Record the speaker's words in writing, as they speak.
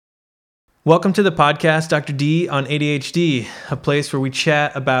Welcome to the podcast, Dr. D on ADHD, a place where we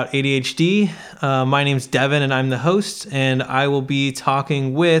chat about ADHD. My name's Devin, and I'm the host, and I will be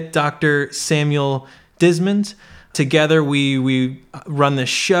talking with Dr. Samuel Dismond. Together, we run this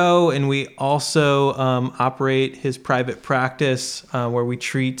show, and we also operate his private practice where we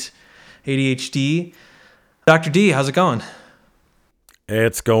treat ADHD. Dr. D, how's it going?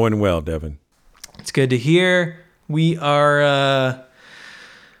 It's going well, Devin. It's good to hear. We are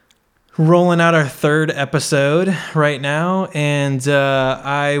rolling out our third episode right now, and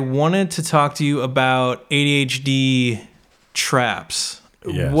I wanted to talk to you about ADHD traps.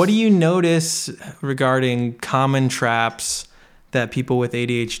 Yes. What do you notice regarding common traps that people with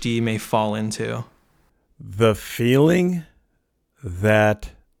ADHD may fall into? The feeling that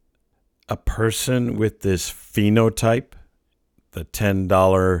a person with this phenotype, the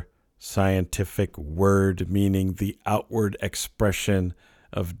 $10 scientific word meaning the outward expression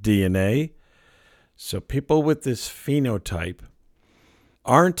of DNA. So people with this phenotype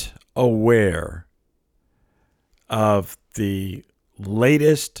aren't aware of the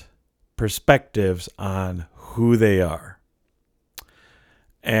latest perspectives on who they are.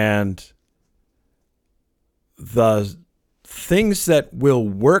 And the things that will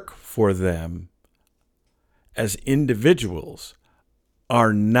work for them as individuals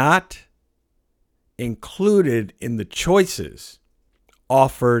are not included in the choices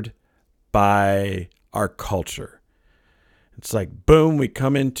offered by our culture. It's like, boom, we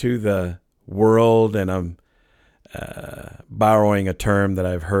come into the world, and I'm borrowing a term that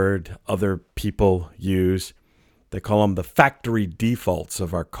I've heard other people use. They call them the factory defaults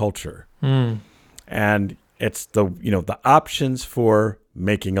of our culture. And it's the options for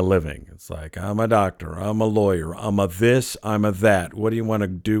making a living. It's like, I'm a doctor, I'm a lawyer, I'm a this, I'm a that. What do you want to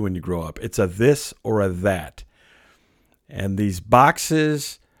do when you grow up? It's a this or a that. And these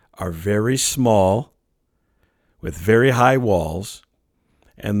boxes are very small with very high walls,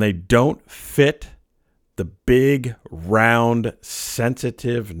 and they don't fit the big, round,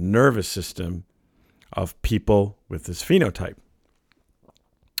 sensitive nervous system of people with this phenotype.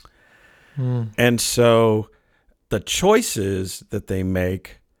 And so the choices that they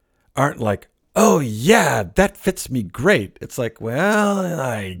make aren't like, oh, yeah, that fits me great. It's like, well,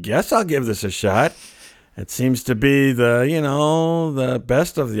 I guess I'll give this a shot. It seems to be the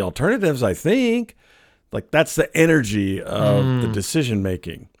best of the alternatives, I think. Like, that's the energy of the decision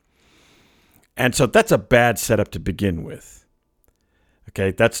making. And so that's a bad setup to begin with.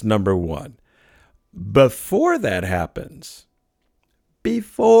 Okay, that's number one. Before that even happens, these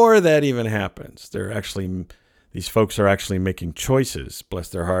folks are actually making choices, bless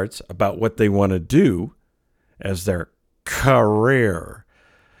their hearts, about what they want to do as their career,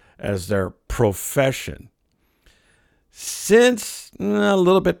 as their profession. Since a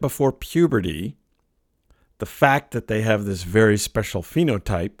little bit before puberty, the fact that they have this very special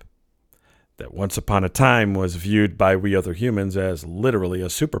phenotype that once upon a time was viewed by we other humans as literally a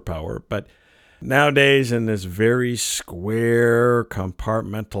superpower, but nowadays in this very square,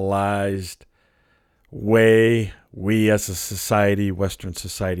 compartmentalized way we as a society, Western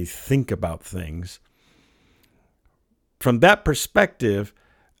society, think about things, from that perspective,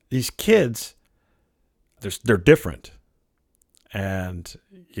 these kids, they're different. And,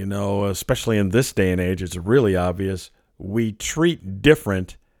 especially in this day and age, it's really obvious. We treat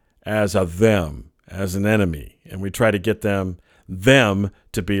different as a them, as an enemy. And we try to get them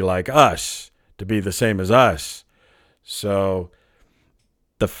to be like us, to be the same as us. So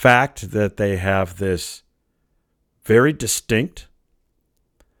the fact that they have this very distinct,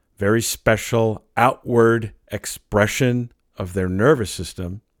 very special outward expression of their nervous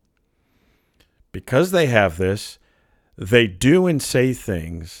system, because they have this, they do and say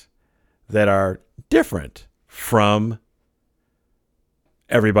things that are different from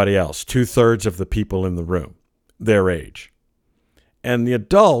everybody else, 2/3 of the people in the room, their age. And the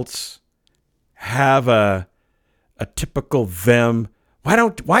adults have a typical them.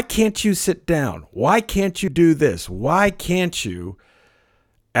 Why can't you sit down? Why can't you do this? Why can't you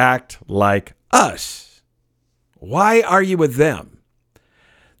act like us? Why are you with them?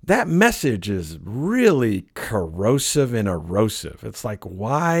 That message is really corrosive and erosive. It's like,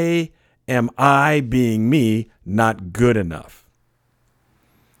 why am I, being me, not good enough?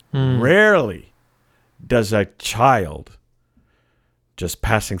 Rarely does a child just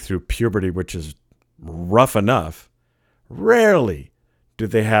passing through puberty, which is rough enough, rarely do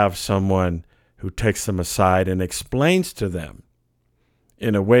they have someone who takes them aside and explains to them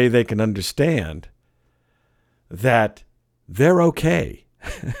in a way they can understand that they're okay.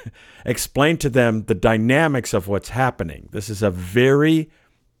 Explain to them the dynamics of what's happening. This is a very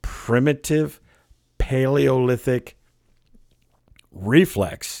primitive Paleolithic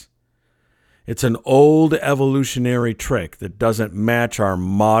reflex. It's an old evolutionary trick that doesn't match our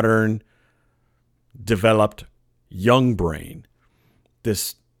modern developed young brain.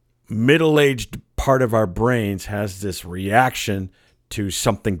 This middle-aged part of our brains has this reaction to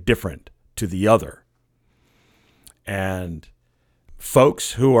something different, to the other. And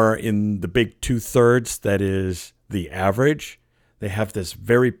folks who are in the big 2/3, that is the average, they have this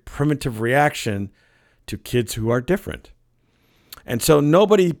very primitive reaction to kids who are different. And so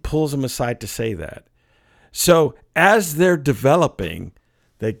nobody pulls them aside to say that. So as they're developing,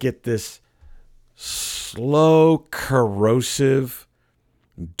 they get this slow, corrosive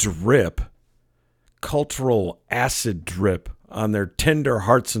drip, cultural acid drip on their tender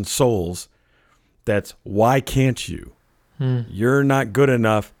hearts and souls. That's why can't you? You're not good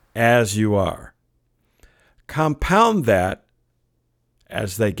enough as you are. Compound that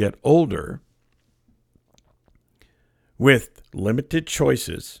as they get older with limited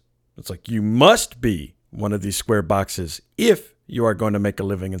choices. It's like you must be one of these square boxes if you are going to make a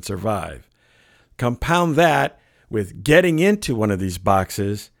living and survive. Compound that with getting into one of these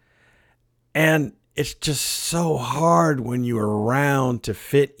boxes, and it's just so hard when you're around to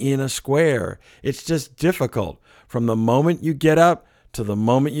fit in a square. It's just difficult. From the moment you get up to the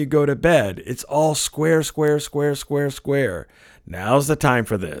moment you go to bed, it's all square, square, square, square, square. Now's the time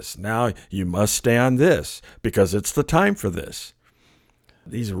for this. Now you must stay on this because it's the time for this.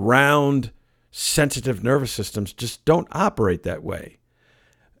 These round, sensitive nervous systems just don't operate that way.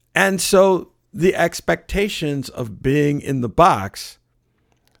 And so the expectations of being in the box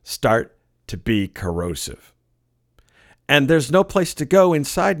start to be corrosive. And there's no place to go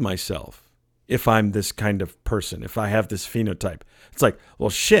inside myself if I'm this kind of person, if I have this phenotype. It's like, well,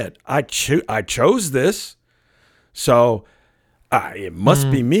 shit, I chose this, so it must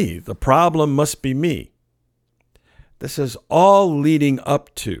be me. The problem must be me. This is all leading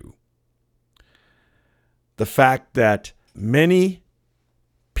up to the fact that many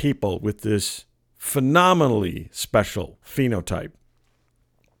people with this phenomenally special phenotype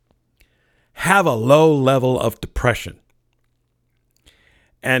have a low level of depression.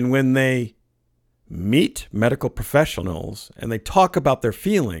 And when they meet medical professionals and they talk about their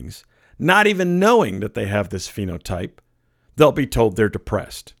feelings, not even knowing that they have this phenotype, they'll be told they're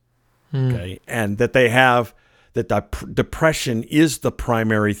depressed. Okay? And that they have that depression is the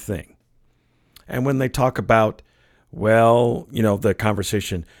primary thing. And when they talk about, well, the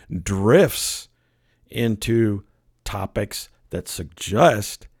conversation drifts into topics that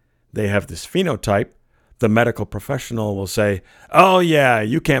suggest they have this phenotype, the medical professional will say, oh yeah,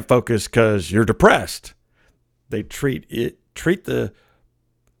 you can't focus because you're depressed. They treat the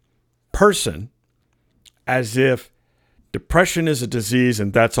person as if depression is a disease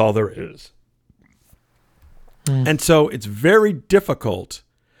and that's all there is. And so it's very difficult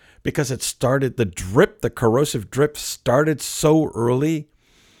because the corrosive drip started so early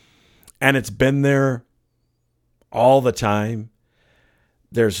and it's been there all the time.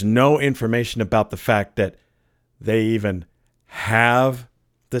 There's no information about the fact that they even have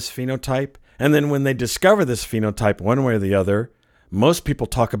this phenotype. And then when they discover this phenotype one way or the other, most people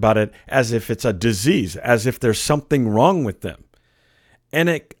talk about it as if it's a disease, as if there's something wrong with them.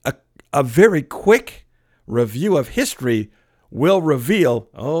 And a very quick review of history will reveal,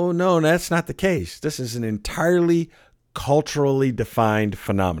 oh no, that's not the case. This is an entirely culturally defined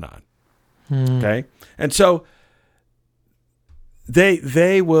phenomenon. Okay? And so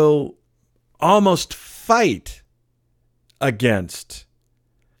they will almost fight against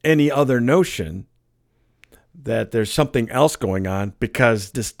any other notion that there's something else going on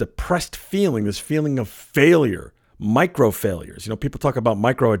because this depressed feeling, this feeling of failure, micro failures. People talk about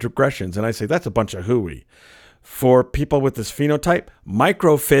microaggressions, and I say that's a bunch of hooey. For people with this phenotype,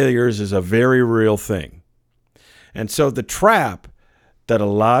 micro failures is a very real thing. And so the trap that a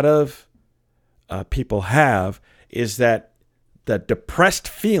lot of people have is that the depressed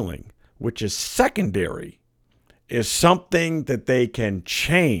feeling, which is secondary, is something that they can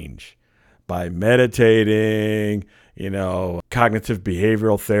change by meditating, cognitive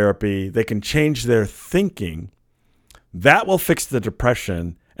behavioral therapy. They can change their thinking. That will fix the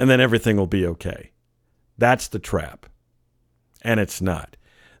depression, and then everything will be okay. That's the trap. And it's not.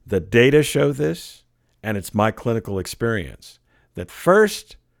 The data show this, and it's my clinical experience, that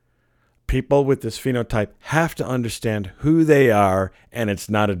first, people with this phenotype have to understand who they are, and it's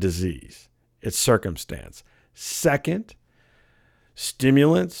not a disease. It's circumstance. Second,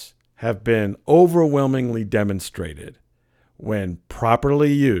 stimulants have been overwhelmingly demonstrated when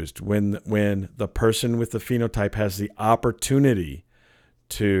properly used, when the person with the phenotype has the opportunity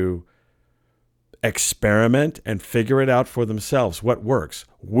to experiment and figure it out for themselves, what works,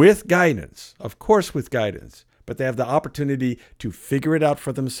 with guidance, of course, with guidance, but they have the opportunity to figure it out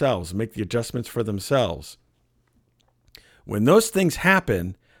for themselves, make the adjustments for themselves. When those things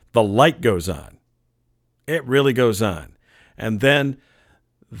happen, the light goes on. It really goes on. And then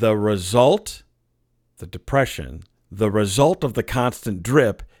the result, the depression, the result of the constant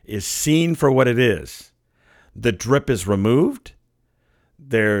drip is seen for what it is. The drip is removed.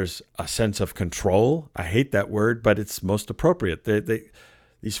 There's a sense of control. I hate that word, but it's most appropriate.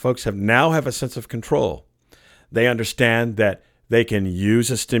 These folks now have a sense of control. They understand that they can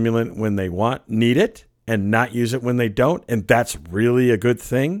use a stimulant when they need it, and not use it when they don't, and that's really a good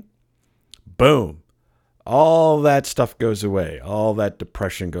thing. Boom. All that stuff goes away. All that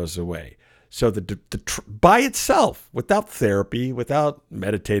depression goes away. So by itself, without therapy, without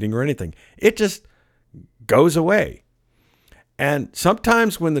meditating or anything, it just goes away. And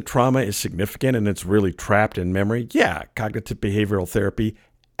sometimes when the trauma is significant and it's really trapped in memory, cognitive behavioral therapy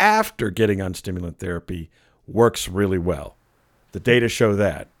after getting on stimulant therapy works really well. The data show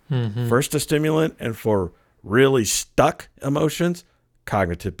that. Mm-hmm. First a stimulant, and for really stuck emotions,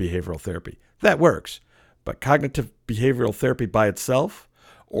 cognitive behavioral therapy. That works. But cognitive behavioral therapy by itself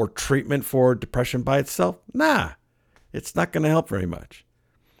or treatment for depression by itself, it's not going to help very much.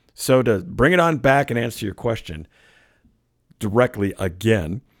 So to bring it on back and answer your question directly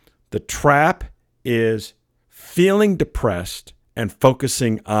again, the trap is feeling depressed and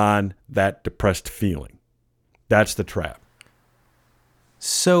focusing on that depressed feeling. That's the trap.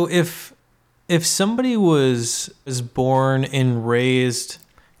 So if somebody was born and raised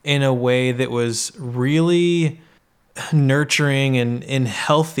in a way that was really nurturing and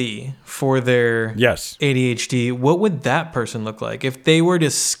healthy for their ADHD, what would that person look like if they were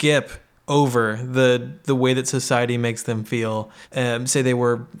to skip over the way that society makes them feel? Say they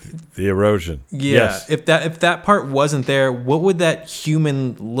were the erosion. Yeah. Yes. If that part wasn't there, what would that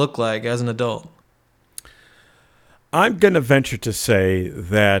human look like as an adult? I'm going to venture to say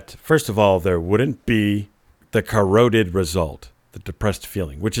that, first of all, there wouldn't be the corroded result, the depressed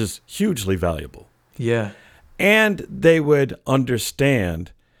feeling, which is hugely valuable. Yeah. And they would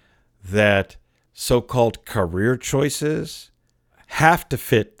understand that so-called career choices have to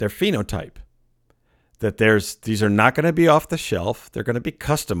fit their phenotype, that these are not going to be off the shelf, they're going to be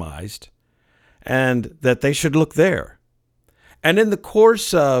customized, and that they should look there. And in the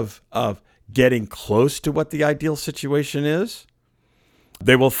course of getting close to what the ideal situation is,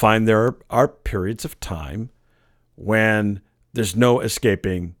 they will find there are periods of time when there's no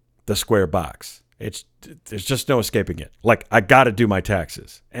escaping the square box. There's just no escaping it. Like, I got to do my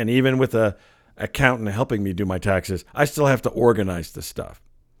taxes. And even with a accountant helping me do my taxes, I still have to organize this stuff.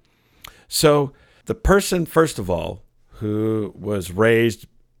 So the person, first of all, who was raised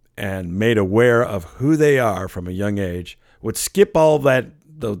and made aware of who they are from a young age would skip all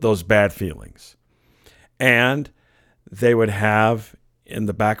those bad feelings. And they would have in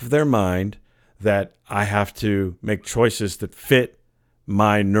the back of their mind that I have to make choices that fit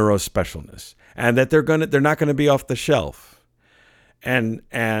my neurospecialness, and that they're not going to be off the shelf. And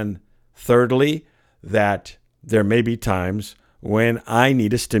thirdly, that there may be times when I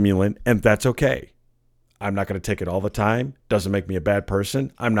need a stimulant, and that's okay. I'm not going to take it all the time. Doesn't make me a bad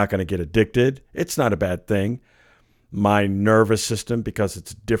person. I'm not going to get addicted. It's not a bad thing. My nervous system, because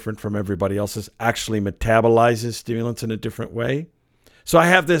it's different from everybody else's, actually metabolizes stimulants in a different way. So I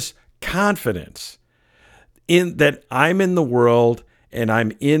have this confidence in that I'm in the world and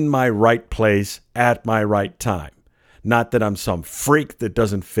I'm in my right place at my right time. Not that I'm some freak that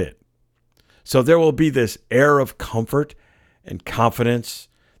doesn't fit. So there will be this air of comfort and confidence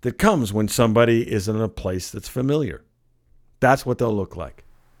that comes when somebody is in a place that's familiar. That's what they'll look like.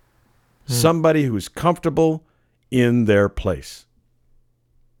 Somebody who's comfortable in their place.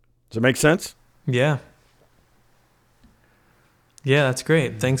 Does it make sense? Yeah. Yeah, that's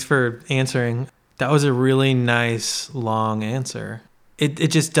great. Thanks for answering. That was a really nice, long answer. It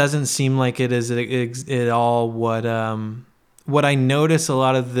just doesn't seem like it is at all what I notice a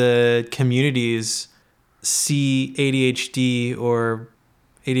lot of the communities see ADHD or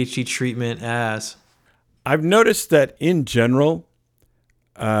ADHD treatment as. I've noticed that in general,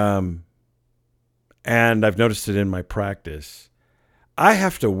 and I've noticed it in my practice, I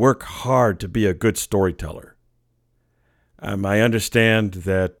have to work hard to be a good storyteller. I understand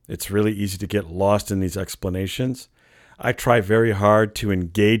that it's really easy to get lost in these explanations. I try very hard to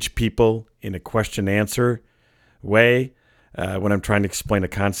engage people in a question-answer way. When I'm trying to explain a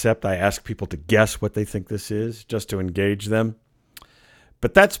concept, I ask people to guess what they think this is, just to engage them.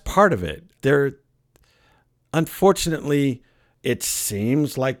 But that's part of it. Unfortunately, it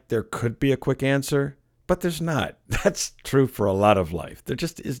seems like there could be a quick answer, but there's not. That's true for a lot of life. There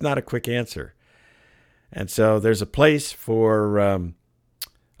just is not a quick answer. And so there's a place for,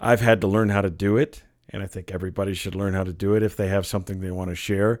 I've had to learn how to do it, and I think everybody should learn how to do it if they have something they want to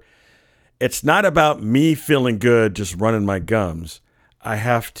share. It's not about me feeling good just running my gums. I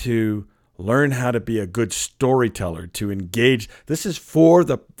have to learn how to be a good storyteller, to engage. This is for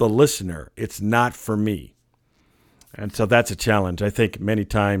the listener. It's not for me. And so that's a challenge. I think many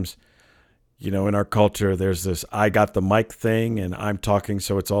times, in our culture, there's this I got the mic thing and I'm talking,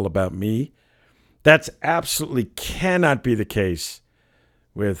 so it's all about me. That's absolutely cannot be the case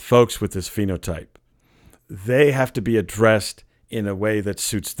with folks with this phenotype. They have to be addressed in a way that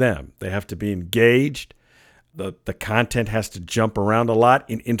suits them. They have to be engaged. The content has to jump around a lot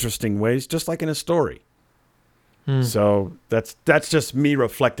in interesting ways, just like in a story. So that's just me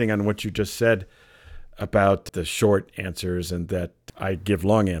reflecting on what you just said about the short answers and that I give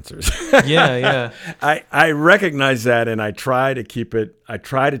long answers. Yeah. I recognize that, and I try to keep it. I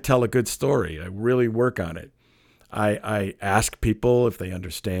try to tell a good story. I really work on it. I ask people if they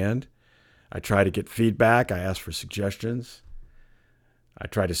understand. I try to get feedback. I ask for suggestions. I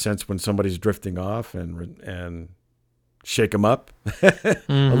try to sense when somebody's drifting off and shake them up a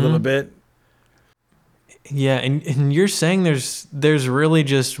little bit. Yeah, and you're saying there's really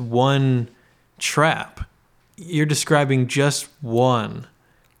just one trap. You're describing just one,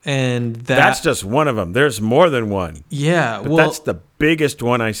 and that's just one of them. There's more than one. Yeah, but that's the biggest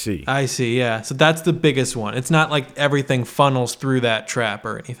one I see. I see. Yeah, so that's the biggest one. It's not like everything funnels through that trap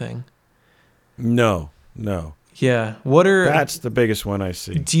or anything. No. Yeah, that's the biggest one I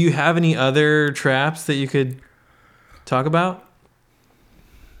see. Do you have any other traps that you could talk about?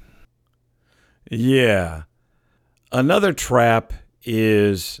 Yeah. Another trap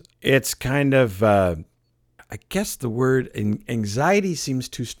is, it's kind of, I guess the word anxiety seems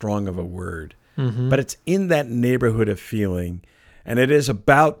too strong of a word, but it's in that neighborhood of feeling, and it is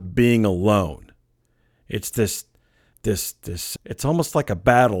about being alone. It's this, it's almost like a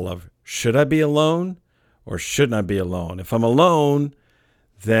battle of, should I be alone or shouldn't I be alone? If I'm alone,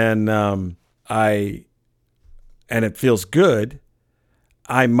 then and it feels good,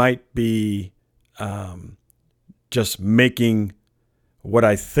 I might be just making what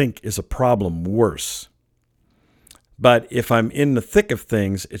I think is a problem worse. But if I'm in the thick of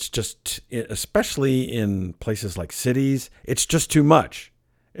things, it's just, especially in places like cities, it's just too much.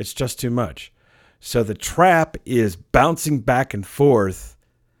 It's just too much. So the trap is bouncing back and forth,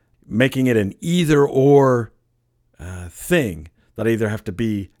 making it an either or thing that I either have to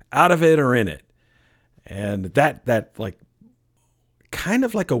be out of it or in it. And that like kind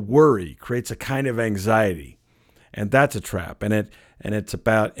of like a worry creates a kind of anxiety. And that's a trap. And it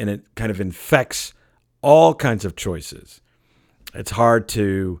kind of infects all kinds of choices. It's hard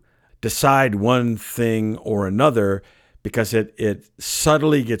to decide one thing or another because it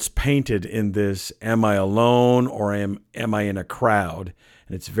subtly gets painted in this, am I alone or am I in a crowd?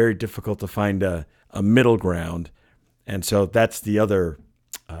 And it's very difficult to find a middle ground. And so that's the other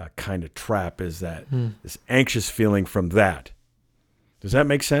kind of trap, is that this anxious feeling from that. Does that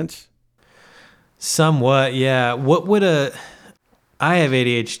make sense? Somewhat, yeah. I have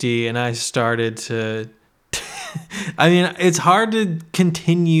ADHD, and I started to I mean, it's hard to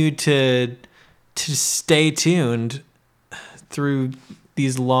continue to stay tuned through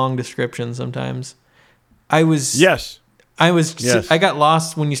these long descriptions sometimes. I got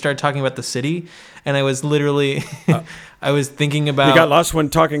lost when you started talking about the city, and I was literally I was thinking about... You got lost when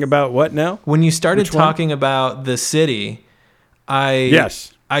talking about what now? When you started talking about the city, I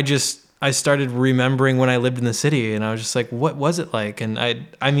started remembering when I lived in the city, and I was just like, what was it like? And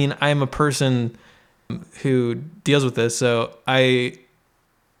I mean, I'm a person who deals with this, so I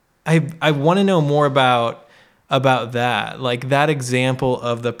want to know more about that, like that example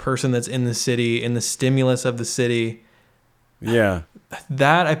of the person that's in the city, in the stimulus of the city. Yeah.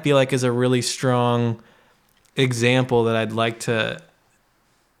 That I feel like is a really strong example that I'd like to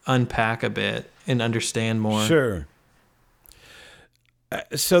unpack a bit and understand more. Sure.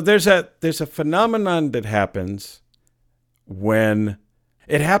 So there's a phenomenon that happens when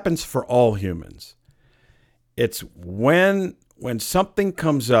it happens for all humans. It's when something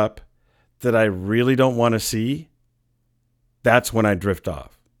comes up that I really don't want to see, that's when I drift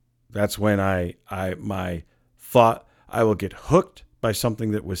off. That's when I will get hooked by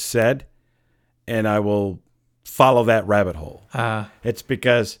something that was said, and I will follow that rabbit hole. It's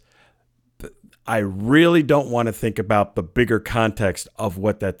because I really don't want to think about the bigger context of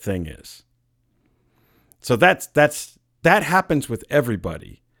what that thing is. So that happens with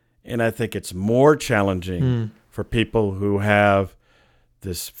everybody. And I think it's more challenging for people who have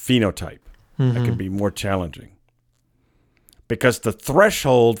this phenotype. That can be more challenging. Because the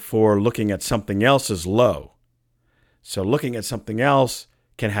threshold for looking at something else is low. So looking at something else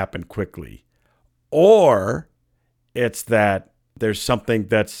can happen quickly. Or it's that there's something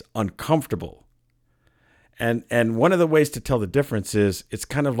that's uncomfortable. And one of the ways to tell the difference is it's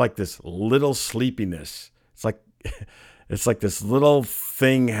kind of like this little sleepiness. It's like this little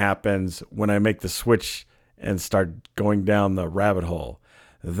thing happens when I make the switch and start going down the rabbit hole.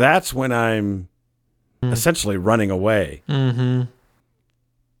 That's when I'm essentially running away. Mm-hmm.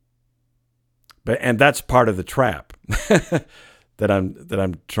 And that's part of the trap that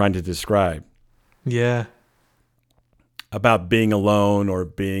I'm trying to describe. Yeah. About being alone or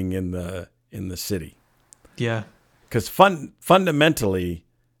being in the city. Yeah. Because fundamentally,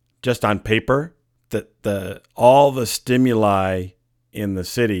 just on paper, all the stimuli in the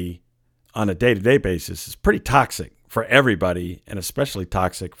city on a day-to-day basis is pretty toxic for everybody, and especially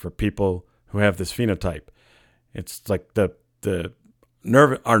toxic for people who have this phenotype. It's like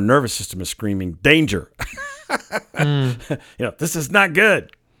our nervous system is screaming danger. This is not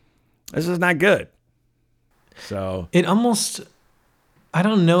good. This is not good. So it almost, I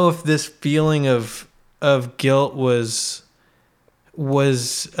don't know if this feeling of guilt was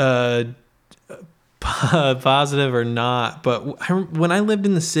positive or not, but when I lived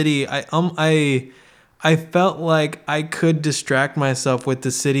in the city, I felt like I could distract myself with the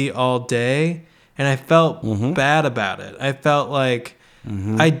city all day, and I felt bad about it. I felt like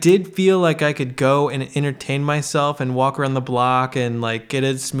I did feel like I could go and entertain myself and walk around the block and like get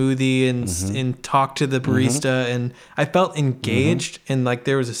a smoothie and talk to the barista, and I felt engaged and like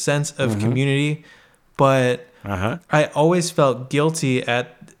there was a sense of community, but I always felt guilty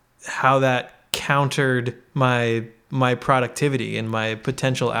at how that countered my productivity and my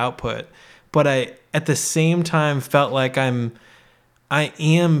potential output. But I at the same time felt like I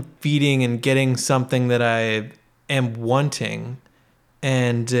am feeding and getting something that I am wanting,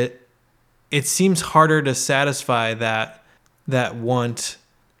 and it seems harder to satisfy that want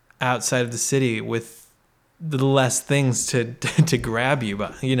outside of the city with the less things to grab you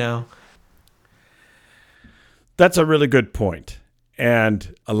by, That's a really good point.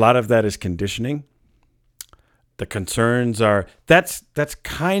 And a lot of that is conditioning. The concerns are that's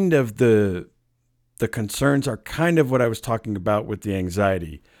kind of the concerns are kind of what I was talking about with the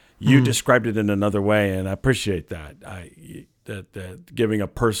anxiety. You described it in another way, and I appreciate that. That giving a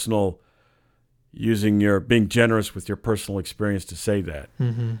personal, being generous with your personal experience to say that.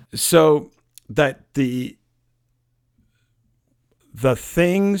 So that the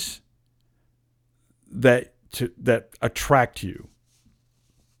things that attract you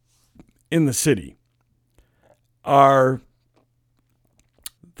in the city are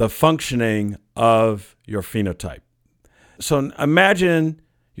the functioning of your phenotype. So imagine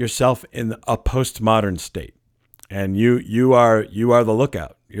yourself in a postmodern state, and you are the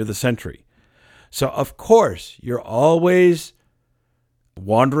lookout. You're the sentry. So of course you're always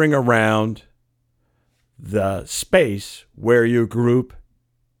wandering around the space where your group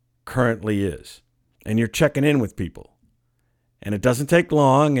currently is, and you're checking in with people. And it doesn't take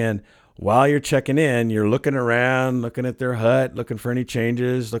long, and while you're checking in, you're looking around, looking at their hut, looking for any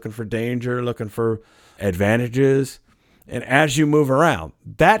changes, looking for danger, looking for advantages. And as you move around,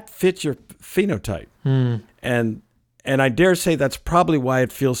 that fits your phenotype. And I dare say that's probably why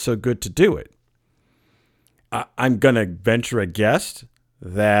it feels so good to do it. I'm going to venture a guess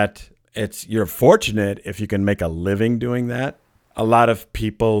that you're fortunate if you can make a living doing that. A lot of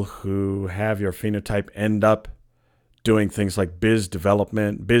people who have your phenotype end up doing things like biz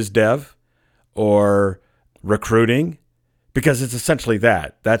development, biz dev, or recruiting, because it's essentially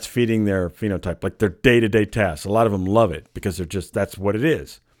that's feeding their phenotype, like their day-to-day tasks. A lot of them love it because that's what it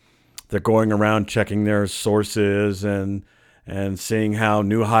is. They're going around checking their sources and seeing how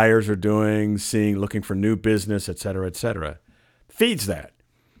new hires are doing, looking for new business, et cetera, et cetera. Feeds that.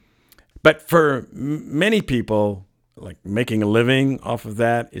 But for many people, like making a living off of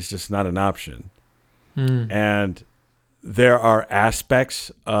that is just not an option. And there are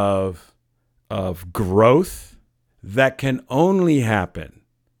aspects of growth that can only happen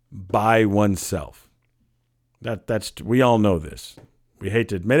by oneself. We all know this. We hate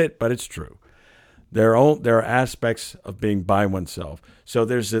to admit it, but it's true. There are aspects of being by oneself. So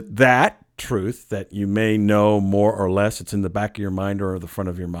there's that truth that you may know more or less. It's in the back of your mind or the front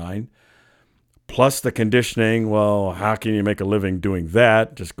of your mind. Plus the conditioning, well, how can you make a living doing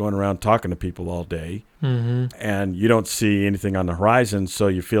that? Just going around talking to people all day. And you don't see anything on the horizon, so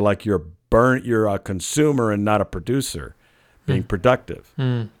you feel like you're a consumer and not a producer, being productive.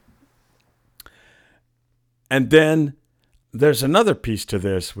 And then there's another piece to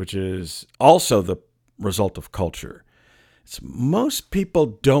this, which is also the result of culture. It's most people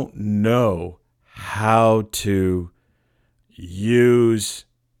don't know how to use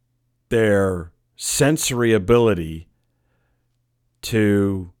their sensory ability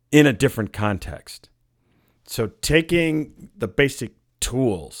in a different context. So taking the basic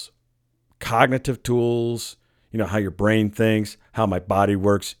tools, cognitive tools, how your brain thinks, how my body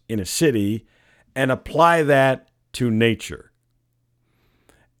works in a city, and apply that to nature.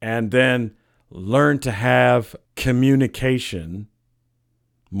 And then learn to have communication,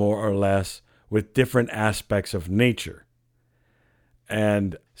 more or less, with different aspects of nature.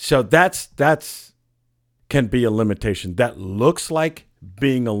 And so that's can be a limitation. That looks like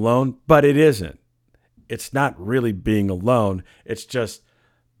being alone, but it isn't. It's not really being alone. It's just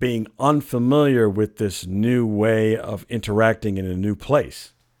being unfamiliar with this new way of interacting in a new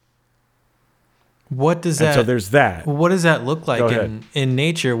place. What does that? So there's that. What does that look like Go ahead. in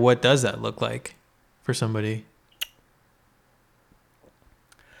nature? What does that look like for somebody?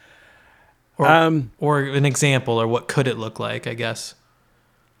 Or an example, or what could it look like? I guess.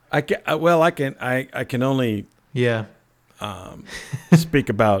 I can only Yeah. speak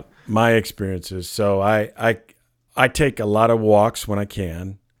about my experiences. So I take a lot of walks when I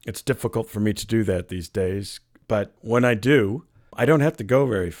can. It's difficult for me to do that these days, but when I do, I don't have to go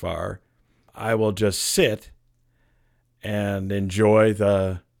very far. I will just sit and enjoy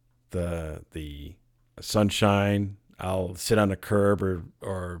the sunshine. I'll sit on a curb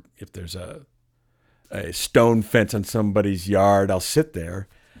or if there's a stone fence on somebody's yard, I'll sit there.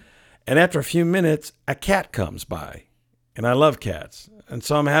 And after a few minutes, a cat comes by, and I love cats. And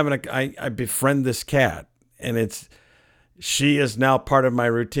so I befriend this cat, and she is now part of my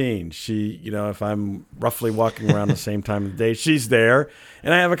routine. She, if I'm roughly walking around the same time of the day, she's there,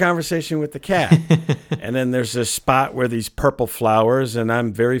 and I have a conversation with the cat. And then there's this spot where these purple flowers, and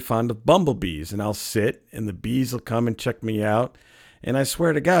I'm very fond of bumblebees, and I'll sit, and the bees will come and check me out. And I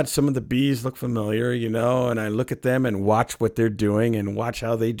swear to God, some of the bees look familiar, and I look at them and watch what they're doing and watch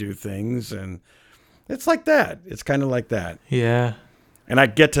how they do things. And it's like that. It's kind of like that. Yeah. And I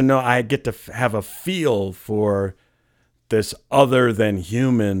get to have a feel for this other than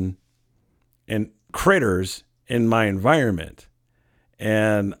human and critters in my environment.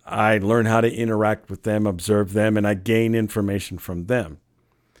 And I learn how to interact with them, observe them, and I gain information from them.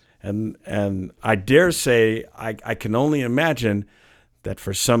 And I dare say, I can only imagine that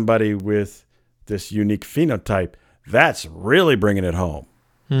for somebody with this unique phenotype, that's really bringing it home.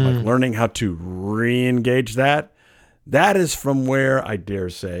 Like learning how to re-engage that is from where, I dare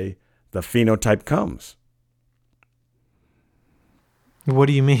say, the phenotype comes. What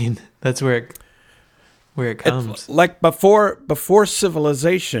do you mean? That's where it comes. It's like before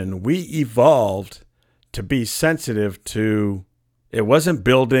civilization, we evolved to be sensitive to. It wasn't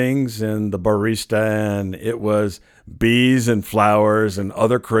buildings and the barista, and it was bees and flowers and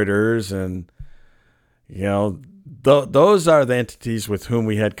other critters. And, those are the entities with whom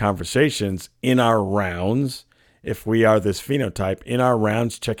we had conversations in our rounds, if we are this phenotype, in our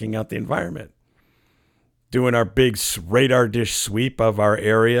rounds checking out the environment, doing our big radar dish sweep of our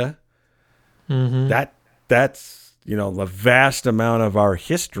area. Mm-hmm. That's, the vast amount of our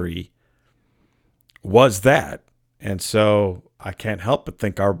history was that. And so I can't help but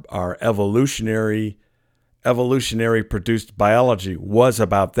think our evolutionary produced biology was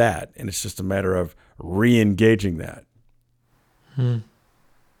about that. And it's just a matter of re-engaging that.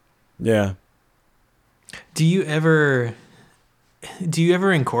 Yeah. Do you ever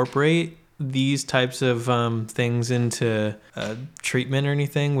incorporate these types of things into treatment or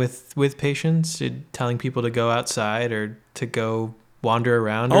anything with patients? Telling people to go outside or to go wander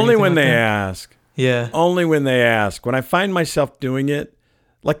around? Only when they ask. Yeah. Only when they ask. When I find myself doing it,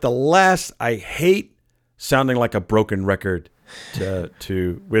 I hate sounding like a broken record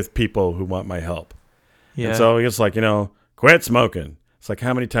with people who want my help. Yeah. And so it's like, quit smoking. It's like,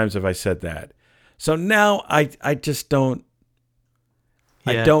 how many times have I said that? So now I just don't.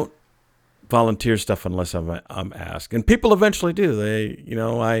 Yeah. I don't volunteer stuff unless I'm asked, and people eventually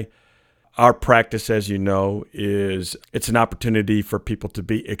do. Our practice, as you know, it's an opportunity for people to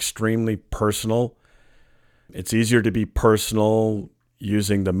be extremely personal. It's easier to be personal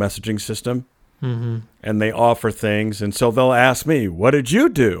using the messaging system, and they offer things, and so they'll ask me, "What did you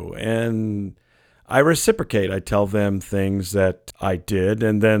do?" And I reciprocate. I tell them things that I did,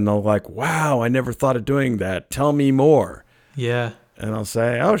 and then they'll like, "Wow, I never thought of doing that. Tell me more." Yeah. And I'll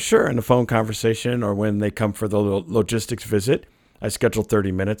say, "Oh, sure," in a phone conversation, or when they come for the logistics visit, I schedule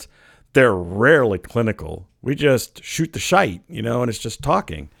 30 minutes. They're rarely clinical. We just shoot the shite, and it's just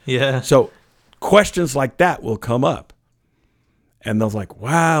talking. Yeah. So questions like that will come up. And they'll like,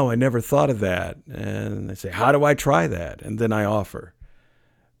 wow, I never thought of that. And they say, how do I try that? And then I offer.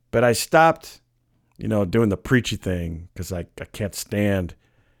 But I stopped, doing the preachy thing because I can't stand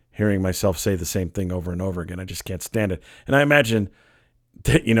hearing myself say the same thing over and over again. I just can't stand it. And I imagine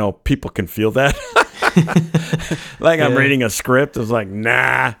that, people can feel that. Like I'm reading a script. It's like,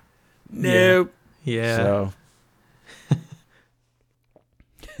 nah, nope. Yeah. So.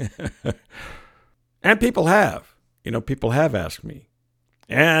 And people have asked me.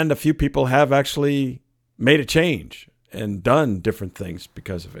 And a few people have actually made a change and done different things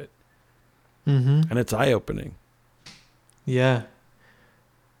because of it. Mm-hmm. And it's eye-opening. Yeah.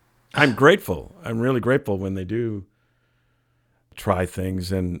 I'm grateful. I'm really grateful when they do try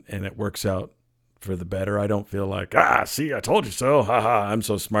things and it works out for the better. I don't feel like, see, I told you so. Ha ha, I'm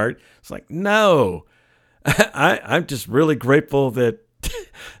so smart. It's like, no. I'm just really grateful that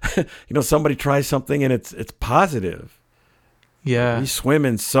somebody tries something and it's positive. Yeah. We swim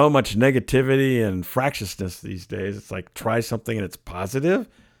in so much negativity and fractiousness these days. It's like, try something and it's positive.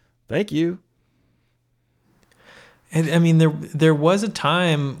 Thank you. And I mean, there was a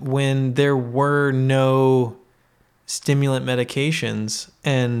time when there were no stimulant medications,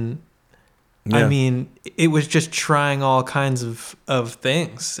 and I mean, it was just trying all kinds of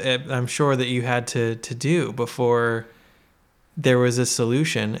things. I'm sure that you had to do before there was a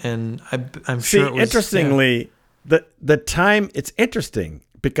solution, and I'm sure it was. Interestingly, the time, it's interesting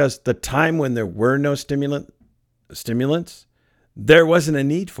because the time when there were no stimulants, there wasn't a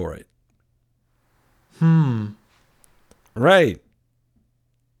need for it. Right.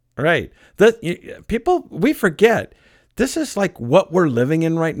 People, we forget. This is like what we're living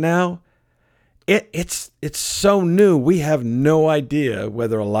in right now. It's so new. We have no idea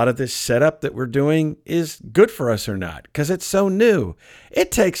whether a lot of this setup that we're doing is good for us or not because it's so new.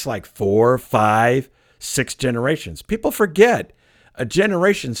 It takes like 4, 5, 6 generations. People forget a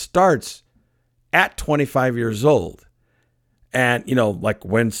generation starts at 25 years old and, like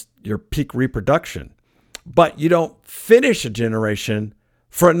when's your peak reproduction. But you don't finish a generation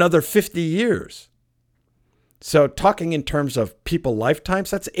for another 50 years. So talking in terms of people lifetimes,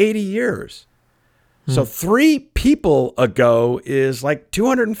 that's 80 years. So 3 people ago is like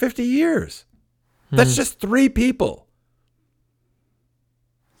 250 years. That's just 3 people.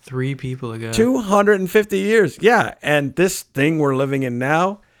 3 people ago. 250 years. Yeah. And this thing we're living in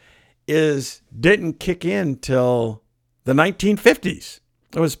now didn't kick in till the 1950s.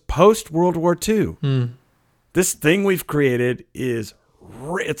 It was post World War II. This thing we've created it's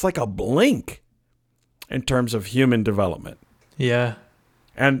like a blink in terms of human development. Yeah.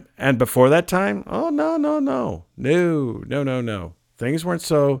 And before that time, oh, no. Things weren't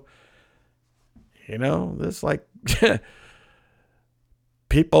so, this like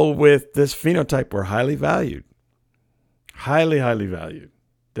people with this phenotype were highly valued. Highly, highly valued.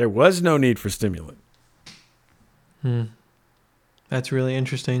 There was no need for stimulant. That's really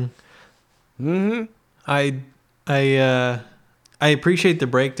interesting. Mm-hmm. I appreciate the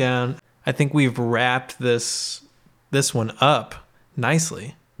breakdown. I think we've wrapped this one up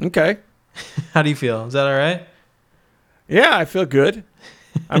nicely. Okay. How do you feel? Is that all right? Yeah, I feel good.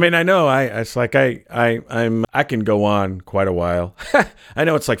 I mean, I know it's like I can go on quite a while. I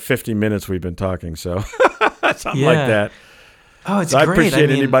know it's like 50 minutes we've been talking, so something like that. Oh, it's great. I appreciate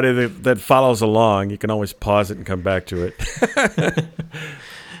anybody that follows along. You can always pause it and come back to it.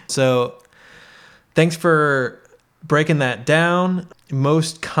 So thanks for breaking that down.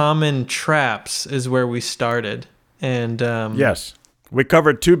 Most common traps is where we started. And yes, we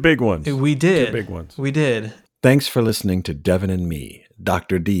covered 2 big ones. We did. 2 big ones. We did. Thanks for listening to Devin and me,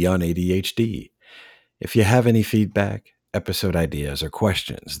 Dr. D on ADHD. If you have any feedback, episode ideas, or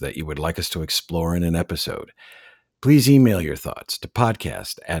questions that you would like us to explore in an episode, please email your thoughts to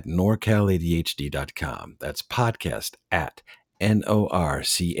podcast@norcaladhd.com. That's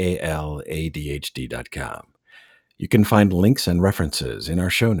podcast@norcaladhd.com. You can find links and references in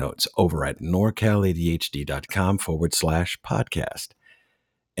our show notes over at norcaladhd.com/podcast.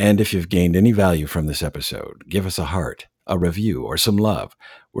 And if you've gained any value from this episode, give us a heart, a review, or some love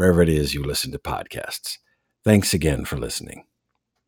wherever it is you listen to podcasts. Thanks again for listening.